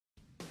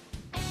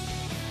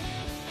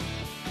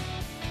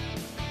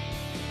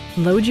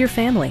Load your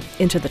family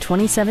into the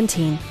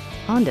 2017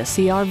 Honda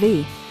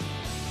CR-V.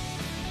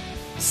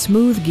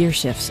 Smooth gear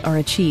shifts are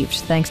achieved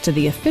thanks to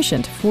the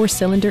efficient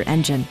 4-cylinder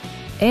engine.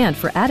 And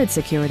for added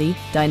security,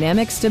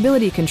 dynamic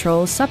stability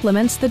control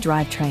supplements the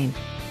drivetrain.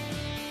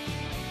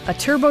 A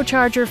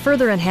turbocharger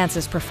further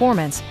enhances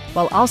performance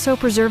while also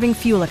preserving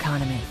fuel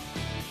economy.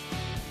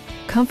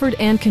 Comfort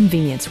and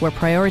convenience were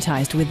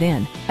prioritized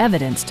within,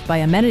 evidenced by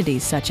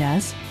amenities such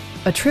as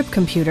a trip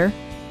computer,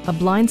 a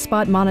blind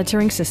spot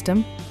monitoring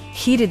system,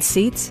 heated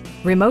seats,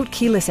 remote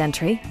keyless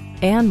entry,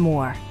 and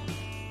more.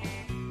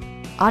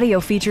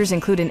 Audio features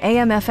include an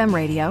AM/FM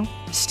radio,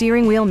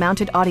 steering wheel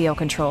mounted audio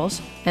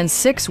controls, and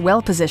 6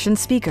 well-positioned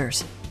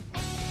speakers.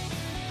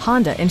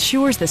 Honda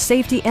ensures the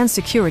safety and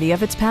security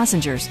of its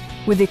passengers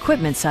with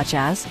equipment such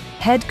as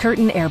head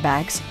curtain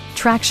airbags,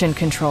 traction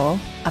control,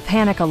 a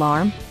panic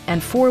alarm,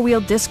 and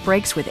 4-wheel disc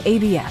brakes with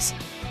ABS.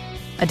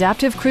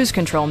 Adaptive Cruise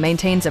Control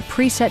maintains a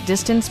preset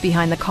distance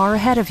behind the car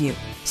ahead of you,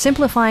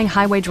 simplifying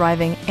highway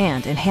driving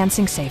and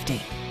enhancing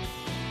safety.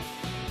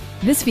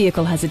 This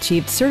vehicle has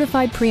achieved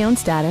certified pre-owned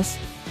status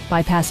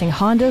by passing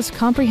Honda's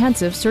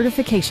comprehensive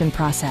certification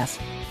process,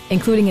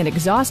 including an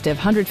exhaustive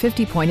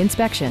 150-point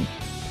inspection.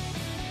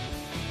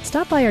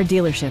 Stop by our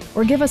dealership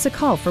or give us a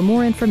call for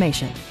more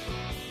information.